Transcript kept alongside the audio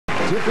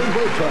different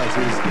weight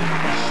classes,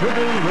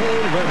 Sugar Ray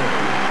Leonard.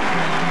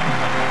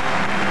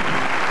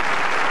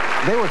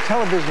 They were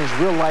television's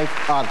real-life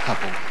odd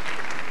couple.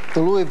 The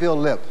Louisville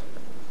Lip,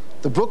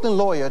 the Brooklyn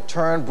lawyer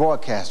turned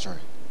broadcaster.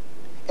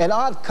 An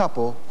odd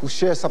couple who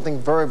share something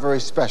very, very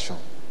special.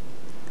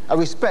 A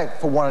respect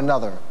for one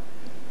another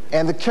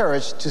and the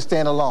courage to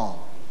stand alone.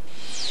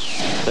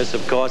 This,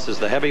 of course, is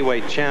the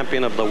heavyweight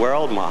champion of the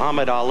world,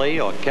 Muhammad Ali,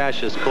 or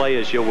Cassius Clay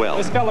as you will.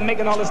 This fella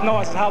making all this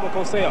noise is Howard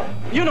Cosell.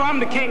 You know I'm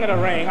the king of the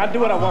ring. I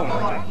do what I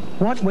want.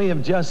 What we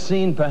have just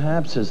seen,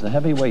 perhaps, is the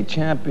heavyweight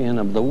champion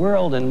of the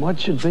world in what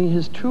should be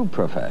his true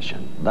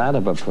profession, that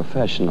of a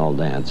professional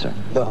dancer.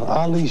 The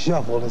Ali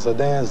Shuffle is a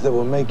dance that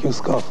will make you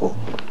scuffle.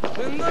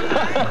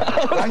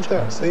 Right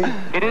there, see?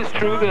 It is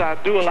true that I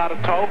do a lot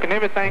of talk, and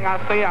everything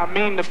I say, I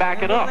mean to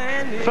back it up.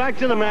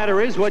 Fact of the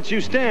matter is, what you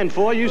stand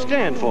for.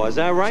 Is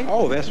that right?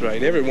 Oh, that's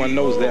right. Everyone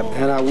knows that.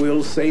 And I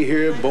will say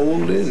here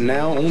boldly,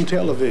 now on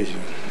television,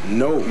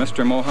 no.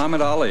 Mr.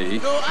 Muhammad Ali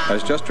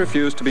has just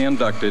refused to be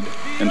inducted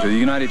into the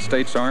United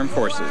States Armed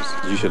Forces.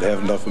 You should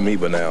have enough of me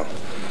by now.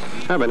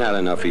 I haven't had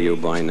enough of you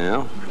by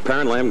now.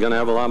 Apparently, I'm going to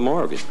have a lot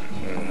more of you.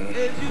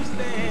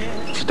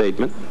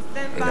 Statement?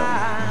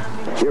 No.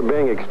 You're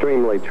being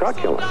extremely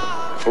truculent.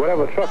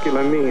 Whatever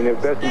truculent mean,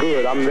 if that's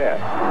good, I'm there.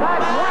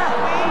 That left!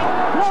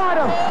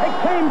 Florida! It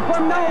came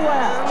from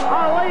nowhere!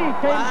 Ali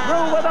came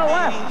through with a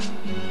left!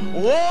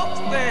 Walk,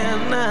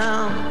 stand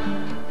now.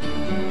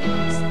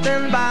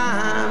 Stand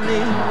by me.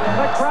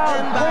 The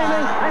crowd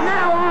screaming, and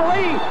now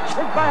Ali is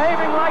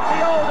behaving like the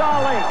old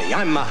Ali.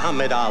 I'm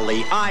Muhammad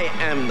Ali. I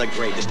am the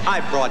greatest. I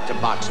brought to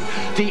boxing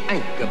the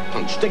anchor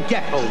punch, the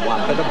ghetto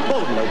whopper, the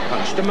bolo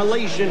punch, the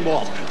Malaysian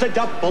waltz, the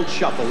double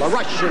shuffle, the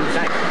Russian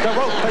tank, the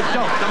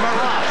rope-a-dope, the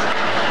mirage.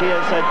 He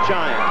is a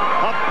giant,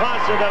 a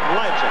positive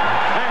legend,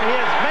 and he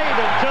has made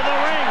it to the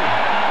ring,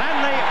 and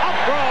the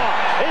uproar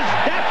is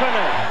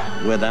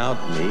deafening. Without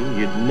me,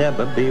 you'd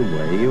never be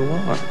where you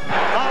are.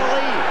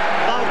 Ali,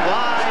 the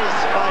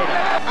wise fighter.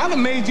 I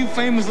done made you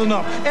famous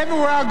enough.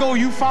 Everywhere I go,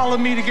 you follow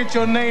me to get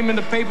your name in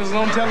the papers and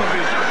on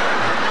television.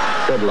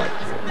 Good luck.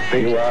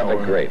 You are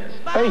the greatest.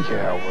 Thank you,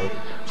 Howard.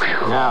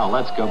 Now,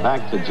 let's go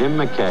back to Jim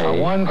McKay. I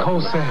won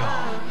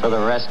Cosell. For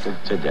the rest of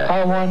today.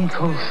 I won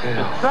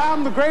Cosell.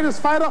 I'm the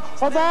greatest fighter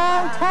of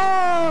all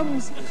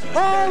times!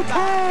 All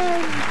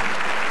times!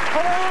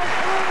 Of all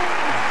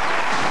times!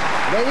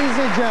 Ladies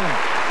and gentlemen,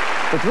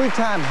 the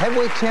three-time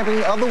heavyweight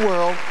champion of the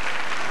world,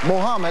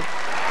 Muhammad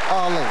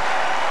Ali.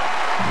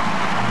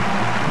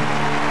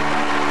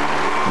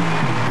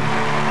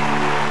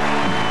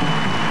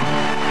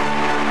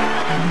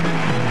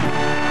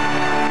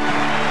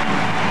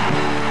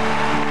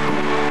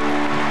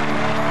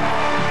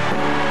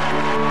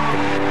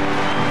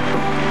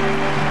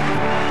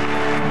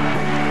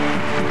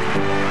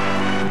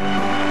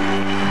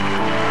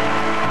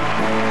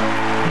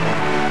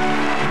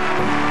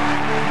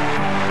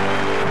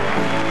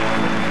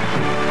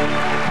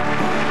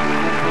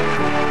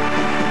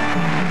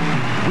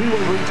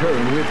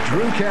 Return with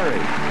Drew Carey,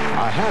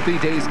 a Happy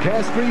Days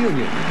cast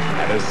reunion,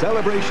 and a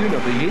celebration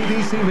of the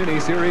ABC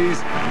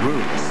miniseries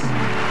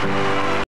Roots.